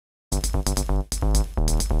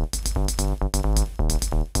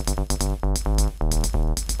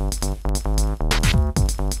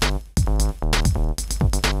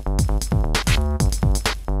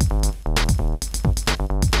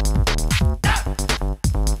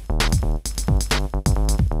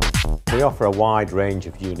We offer a wide range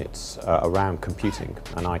of units around computing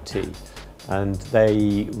and IT, and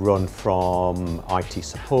they run from IT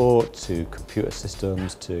support to computer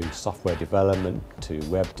systems to software development to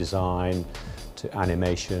web design to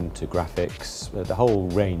animation to graphics, the whole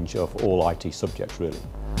range of all IT subjects really.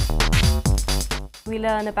 We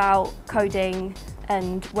learn about coding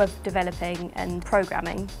and web developing and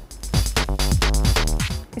programming.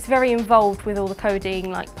 It's very involved with all the coding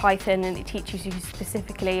like Python, and it teaches you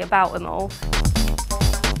specifically about them all.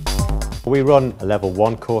 We run a level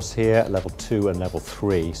 1 course here, level 2 and level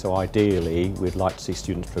 3, so ideally we'd like to see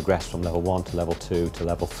students progress from level 1 to level 2 to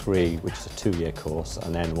level 3, which is a 2-year course,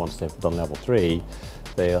 and then once they've done level 3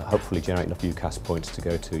 they'll hopefully generate enough UCAS points to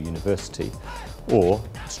go to university or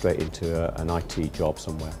straight into an IT job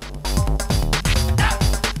somewhere.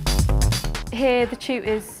 Here the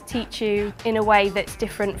tutors teach you in a way that's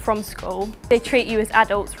different from school. They treat you as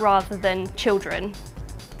adults rather than children.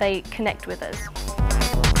 They connect with us.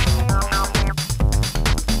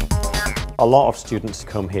 A lot of students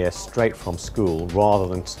come here straight from school rather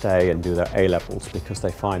than stay and do their A-levels because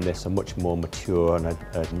they find this a much more mature and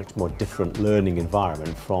a much more different learning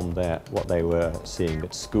environment from what they were seeing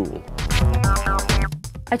at school.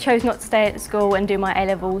 I chose not to stay at school and do my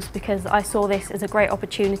A-levels because I saw this as a great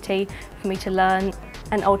opportunity for me to learn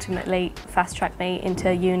and ultimately fast-track me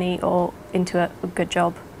into uni or into a good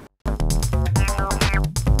job.